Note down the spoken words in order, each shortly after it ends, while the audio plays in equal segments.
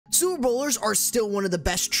Super Bowlers are still one of the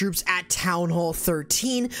best troops at Town Hall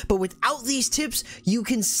 13, but without these tips, you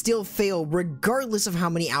can still fail regardless of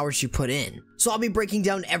how many hours you put in. So I'll be breaking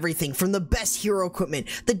down everything from the best hero equipment,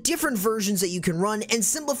 the different versions that you can run, and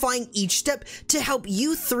simplifying each step to help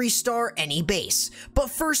you 3-star any base.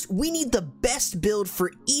 But first, we need the best build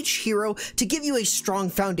for each hero to give you a strong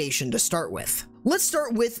foundation to start with. Let's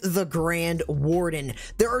start with the Grand Warden.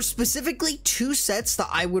 There are specifically 2 sets that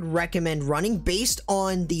I would recommend running based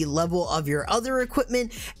on the level of your other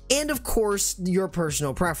equipment and of course your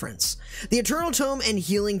personal preference. The Eternal Tome and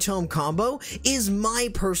Healing Tome combo is my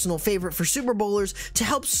personal favorite for Super Bowlers to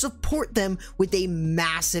help support them with a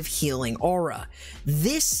massive healing aura.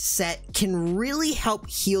 This set can really help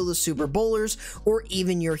heal the Super Bowlers or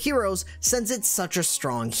even your heroes since it's such a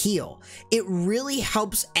strong heal. It really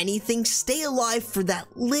helps anything stay alive for that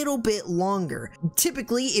little bit longer.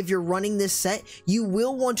 Typically, if you're running this set, you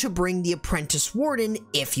will want to bring the Apprentice Warden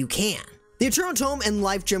if you can. The Eternal Tome and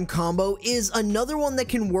Life Gem combo is another one that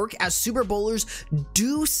can work as Super Bowlers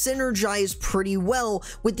do synergize pretty well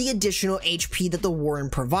with the additional HP that the Warden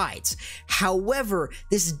provides. However,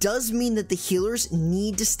 this does mean that the healers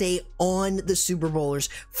need to stay on the Super Bowlers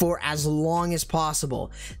for as long as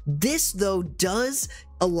possible. This though does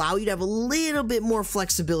allow you to have a little bit more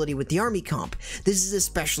flexibility with the army comp. This is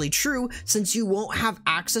especially true since you won't have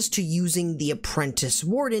access to using the Apprentice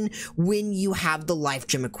Warden when you have the Life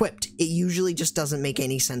Gem equipped. It usually just doesn't make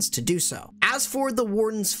any sense to do so. As for the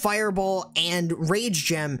Warden's Fireball and Rage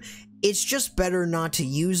Gem, it's just better not to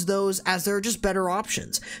use those as there are just better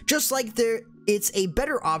options. Just like it's a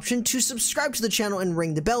better option to subscribe to the channel and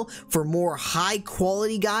ring the bell for more high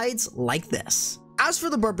quality guides like this. As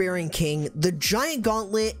for the Barbarian King, the Giant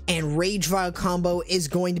Gauntlet and Rage Vial combo is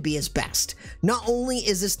going to be his best. Not only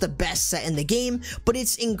is this the best set in the game, but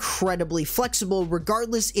it's incredibly flexible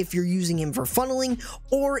regardless if you're using him for funneling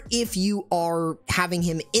or if you are having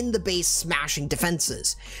him in the base smashing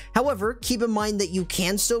defenses. However, keep in mind that you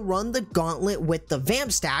can still run the Gauntlet with the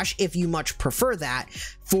Vamp Stash if you much prefer that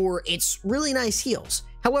for its really nice heals.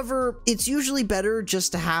 However, it's usually better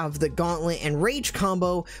just to have the Gauntlet and Rage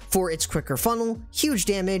combo for its quicker funnel, huge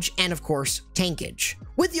damage, and of course, tankage.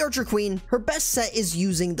 With the Archer Queen, her best set is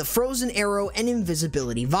using the Frozen Arrow and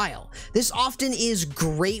Invisibility Vial. This often is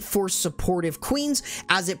great for supportive queens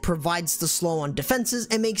as it provides the slow on defenses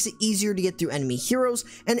and makes it easier to get through enemy heroes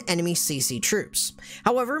and enemy CC troops.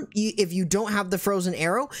 However, if you don't have the Frozen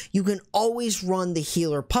Arrow, you can always run the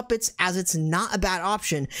Healer Puppets as it's not a bad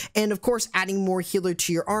option, and of course adding more healer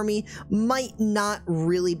to your army might not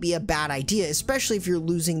really be a bad idea, especially if you're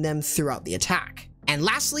losing them throughout the attack. And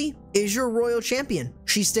lastly is your Royal Champion.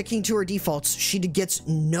 She's sticking to her defaults. She gets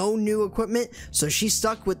no new equipment, so she's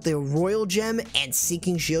stuck with the Royal Gem and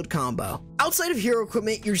Seeking Shield combo. Outside of hero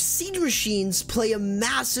equipment, your siege machines play a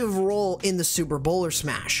massive role in the Super Bowler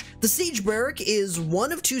smash. The Siege Barrack is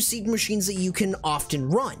one of 2 siege machines that you can often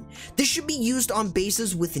run. This should be used on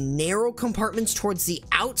bases with narrow compartments towards the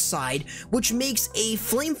outside, which makes a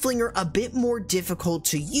Flame Flinger a bit more difficult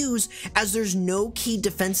to use as there's no key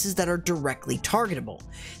defenses that are directly targetable.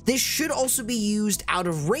 This should also be used out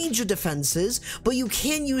of range of defenses, but you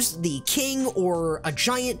can use the King or a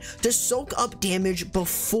Giant to soak up damage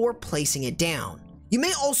before placing it down. You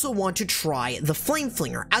may also want to try the Flame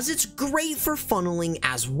Flinger as it's great for funneling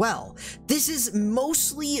as well. This is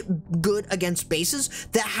mostly good against bases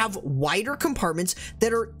that have wider compartments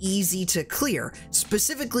that are easy to clear,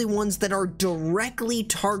 specifically ones that are directly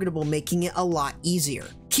targetable, making it a lot easier.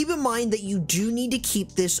 Keep in mind that you do need to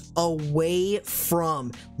keep this away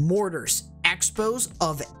from mortars, expos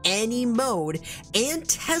of any mode, and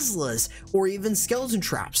Teslas or even skeleton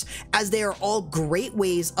traps, as they are all great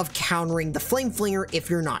ways of countering the Flame Flinger if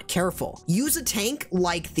you're not careful. Use a tank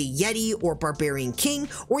like the Yeti or Barbarian King,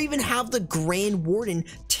 or even have the Grand Warden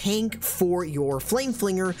tank for your Flame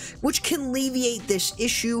Flinger, which can alleviate this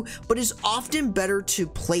issue, but is often better to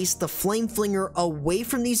place the Flame Flinger away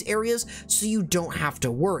from these areas so you don't have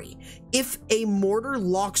to worry. If a mortar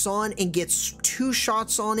locks on and gets 2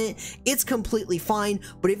 shots on it, it's completely fine,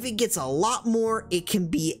 but if it gets a lot more, it can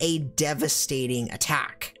be a devastating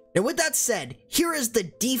attack. Now with that said, here is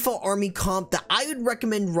the default army comp that I would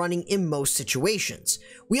recommend running in most situations.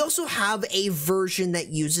 We also have a version that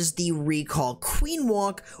uses the Recall Queen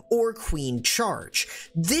Walk or Queen Charge.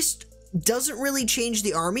 This doesn't really change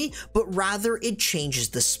the army, but rather it changes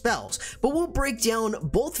the spells. But we'll break down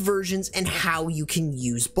both versions and how you can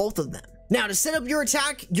use both of them. Now, to set up your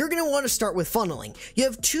attack, you're going to want to start with funneling. You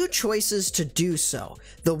have 2 choices to do so,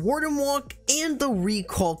 the Warden Walk and the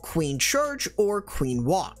Recall Queen Charge or Queen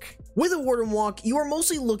Walk. With a Warden walk, you are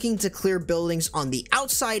mostly looking to clear buildings on the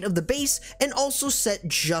outside of the base and also set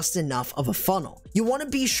just enough of a funnel. You want to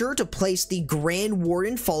be sure to place the Grand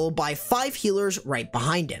Warden followed by 5 healers right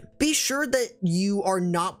behind him. Be sure that you are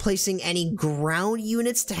not placing any ground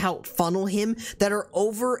units to help funnel him that are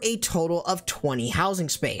over a total of 20 housing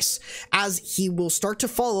space, as he will start to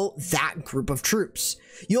follow that group of troops.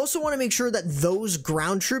 You also want to make sure that those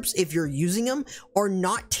ground troops, if you're using them, are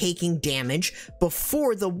not taking damage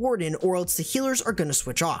before the Warden, or else the healers are going to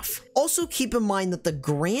switch off. Also keep in mind that the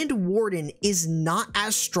Grand Warden is not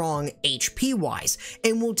as strong HP wise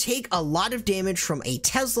and will take a lot of damage from a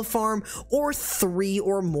Tesla farm or 3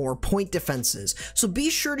 or more point defenses, so be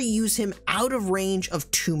sure to use him out of range of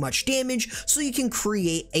too much damage so you can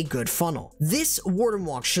create a good funnel. This Warden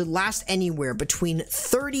walk should last anywhere between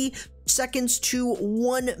 30 seconds to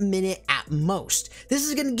 1 minute at most. This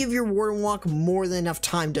is going to give your Warden walk more than enough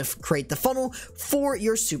time to create the funnel for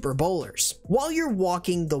your super bowlers. While you're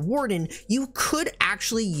walking the Warden, you could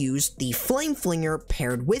actually use the Flame Flinger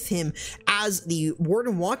paired with him, as the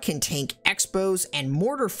Warden walk can tank expos and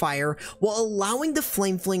mortar fire while allowing the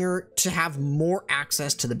Flame Flinger to have more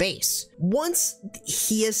access to the base. Once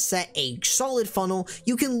he has set a solid funnel,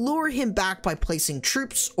 you can lure him back by placing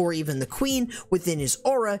troops or even the Queen within his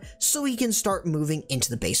aura so he can start moving into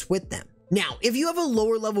the base with them. Now, if you have a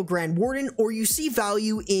lower level Grand Warden, or you see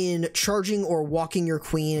value in charging or walking your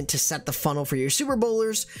Queen to set the funnel for your super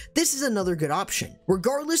bowlers, this is another good option.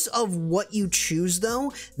 Regardless of what you choose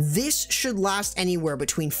though, this should last anywhere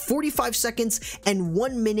between 45 seconds and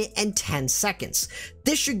 1 minute and 10 seconds.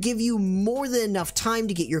 This should give you more than enough time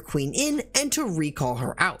to get your Queen in and to recall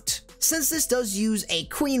her out. Since this does use a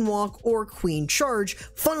Queen walk or Queen charge,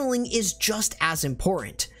 funneling is just as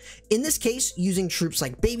important. In this case, using troops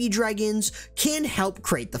like baby dragons can help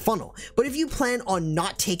create the funnel, but if you plan on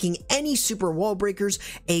not taking any super wall breakers,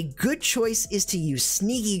 a good choice is to use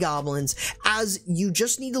sneaky goblins, as you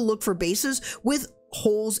just need to look for bases with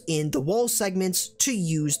holes in the wall segments to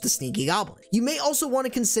use the sneaky goblin. You may also want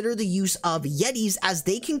to consider the use of yetis, as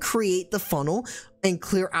they can create the funnel and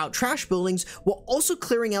clear out trash buildings while also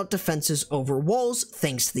clearing out defenses over walls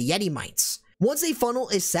thanks to the yeti mites. Once a funnel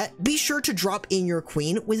is set, be sure to drop in your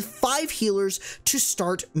Queen with 5 healers to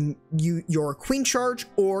start your Queen charge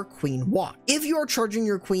or Queen walk. If you are charging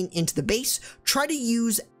your Queen into the base, try to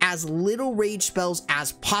use as little rage spells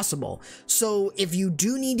as possible, so if you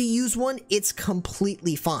do need to use one, it's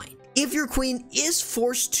completely fine. If your Queen is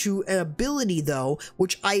forced to an ability though,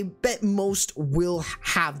 which I bet most will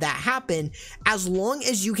have that happen, as long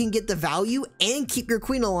as you can get the value and keep your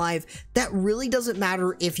Queen alive, that really doesn't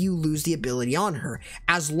matter if you lose the ability on her.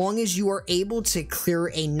 As long as you are able to clear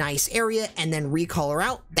a nice area and then recall her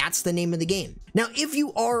out, that's the name of the game. Now, if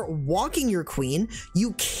you are walking your Queen,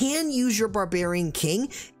 you can use your Barbarian King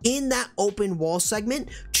in that open wall segment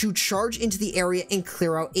to charge into the area and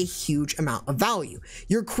clear out a huge amount of value.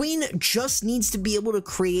 Your Queen just needs to be able to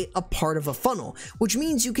create a part of a funnel, which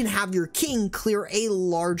means you can have your King clear a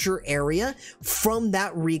larger area from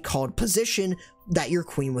that recalled position that your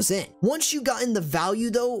Queen was in. Once you've gotten the value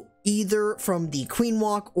though, either from the Queen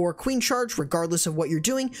walk or Queen charge, regardless of what you're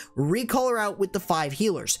doing, recall her out with the 5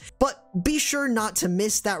 healers. But be sure not to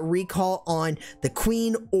miss that recall on the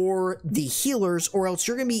Queen or the healers, or else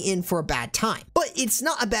you're gonna be in for a bad time. But it's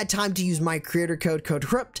not a bad time to use my creator code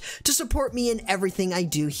Corrupt to support me in everything I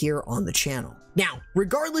do here on the channel. Now,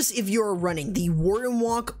 regardless if you're running the Warden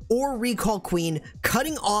walk or recall Queen,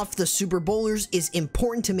 cutting off the super bowlers is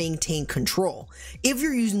important to maintain control. If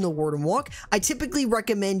you're using the Warden walk, I typically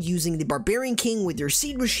recommend using the Barbarian King with your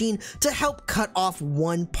seed machine to help cut off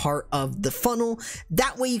one part of the funnel.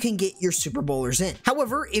 That way you can get your super bowlers in.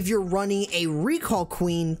 However, if you're running a recall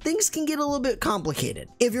Queen, things can get a little bit complicated.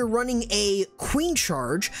 If you're running a Queen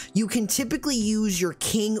charge, you can typically use your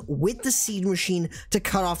King with the seed machine to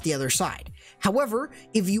cut off the other side. However,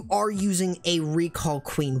 if you are using a recall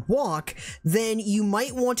Queen walk, then you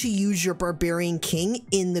might want to use your Barbarian King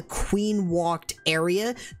in the Queen walked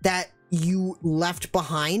area that you left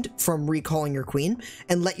behind from recalling your Queen,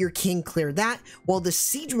 and let your King clear that while the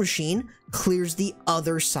siege machine clears the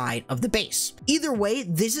other side of the base. Either way,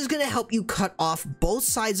 this is going to help you cut off both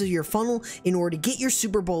sides of your funnel in order to get your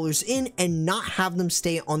super bowlers in and not have them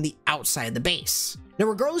stay on the outside of the base. Now,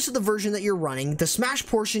 regardless of the version that you're running, the smash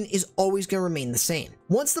portion is always going to remain the same.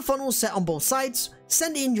 Once the funnel is set on both sides,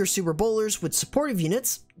 send in your super bowlers with supportive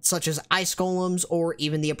units, such as ice golems or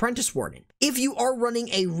even the apprentice warden. If you are running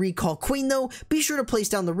a recall Queen though, be sure to place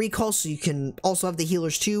down the recall so you can also have the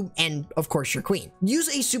healers too, and of course your Queen. Use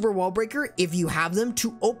a super wall breaker if you have them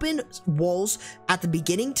to open walls at the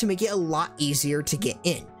beginning to make it a lot easier to get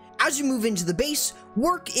in. As you move into the base,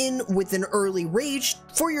 work in with an early rage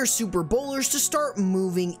for your super bowlers to start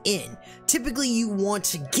moving in. Typically you want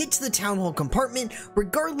to get to the town hall compartment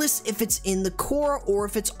regardless if it's in the core or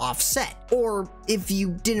if it's offset, or if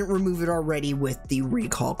you didn't remove it already with the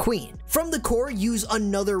recall queen. From the core, use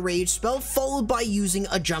another rage spell followed by using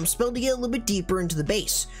a jump spell to get a little bit deeper into the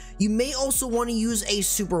base. You may also want to use a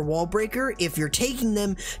super wall breaker if you're taking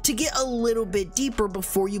them to get a little bit deeper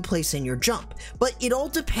before you place in your jump, but it all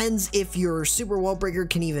depends if your super wall breaker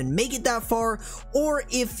can even make it that far or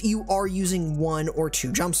if you are using 1 or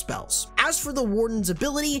 2 jump spells. As for the Warden's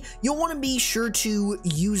ability, you'll want to be sure to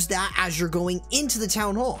use that as you're going into the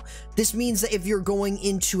town hall. This means that if you're going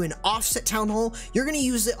into an offset town hall, you're going to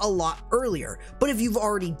use it a lot earlier, but if you've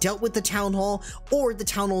already dealt with the town hall or the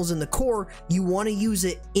town hall is in the core, you want to use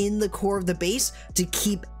it in the core of the base to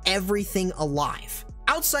keep everything alive.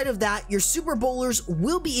 Outside of that, your super bowlers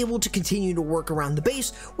will be able to continue to work around the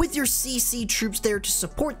base with your CC troops there to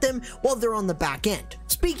support them while they're on the back end.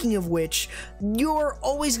 Speaking of which, you're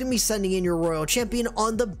always going to be sending in your royal champion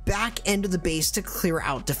on the back end of the base to clear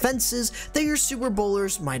out defenses that your super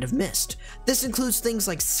bowlers might have missed. This includes things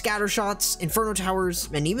like scatter shots, inferno towers,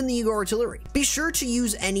 and even the Eagle artillery. Be sure to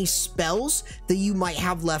use any spells that you might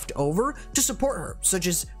have left over to support her, such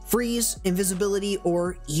as freeze, invisibility,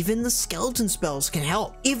 or even the skeleton spells can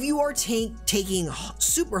help. If you are taking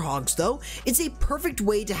super hogs though, it's a perfect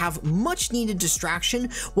way to have much needed distraction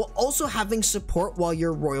while also having support while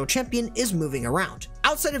your royal champion is moving around.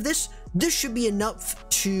 Outside of this should be enough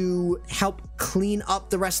to help clean up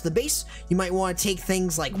the rest of the base. You might want to take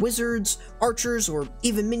things like wizards, archers, or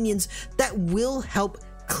even minions that will help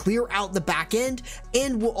clear out the back end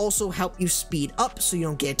and will also help you speed up so you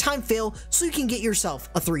don't get a time fail, so you can get yourself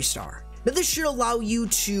a 3-star. Now this should allow you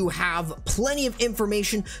to have plenty of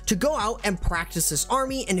information to go out and practice this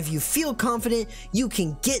army, and if you feel confident, you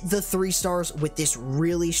can get the 3 stars with this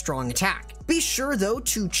really strong attack. Be sure though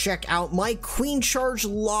to check out my Queen Charge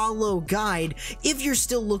Lalo guide if you're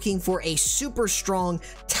still looking for a super strong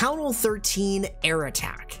Town Hall 13 air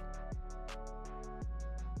attack.